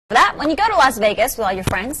For that, when you go to Las Vegas with all your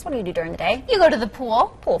friends, what do you do during the day? You go to the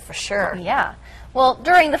pool. Pool for sure. Yeah. Well,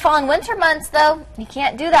 during the fall and winter months, though, you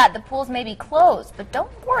can't do that. The pools may be closed. But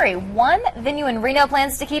don't worry. One venue in Reno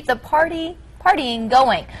plans to keep the partying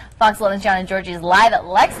going. Fox 11's John and Georgie is live at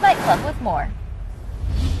Lex Nightclub with more.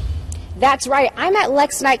 That's right. I'm at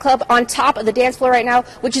Lex Nightclub on top of the dance floor right now,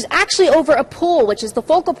 which is actually over a pool, which is the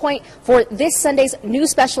focal point for this Sunday's new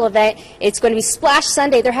special event. It's going to be Splash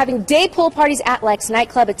Sunday. They're having day pool parties at Lex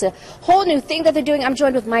Nightclub. It's a whole new thing that they're doing. I'm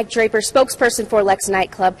joined with Mike Draper, spokesperson for Lex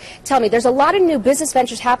Nightclub. Tell me, there's a lot of new business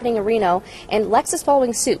ventures happening in Reno, and Lex is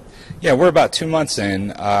following suit. Yeah, we're about 2 months in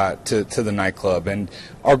to the nightclub, and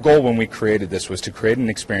our goal when we created this was to create an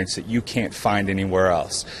experience that you can't find anywhere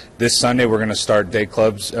else. This Sunday we're going to start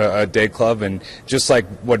a day club, and just like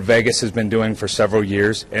what Vegas has been doing for several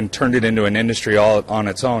years and turned it into an industry all on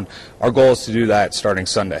its own, our goal is to do that starting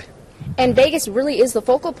Sunday. And Vegas really is the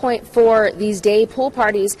focal point for these day pool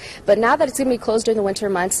parties, but now that it's going to be closed during the winter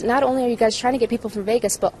months, not only are you guys trying to get people from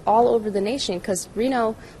Vegas, but all over the nation, because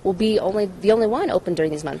Reno will be the only one open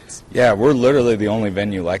during these months. Yeah, we're literally the only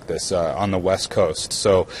venue like this on the West Coast.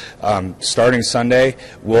 So starting Sunday,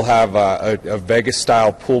 we'll have a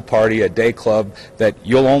Vegas-style pool party, a day club that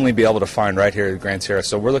you'll only be able to find right here at Grand Sierra.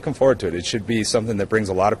 So we're looking forward to it. It should be something that brings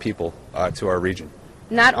a lot of people to our region.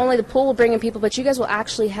 Not only the pool will bring in people, but you guys will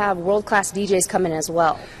actually have world-class DJs come in as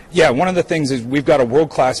well. Yeah, one of the things is we've got a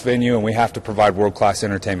world-class venue and we have to provide world-class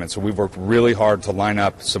entertainment. So we've worked really hard to line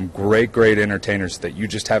up some great entertainers that you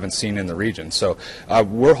just haven't seen in the region. So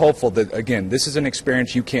we're hopeful that, again, this is an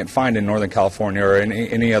experience you can't find in Northern California or in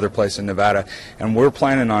any other place in Nevada. And we're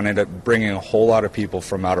planning on it bringing a whole lot of people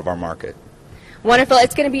from out of our market. Wonderful.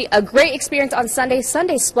 It's going to be a great experience on Sunday.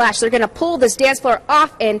 Sunday Splash. They're going to pull this dance floor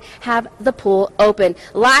off and have the pool open.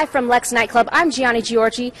 Live from Lex Nightclub, I'm Gianni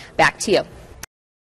Giorgi. Back to you.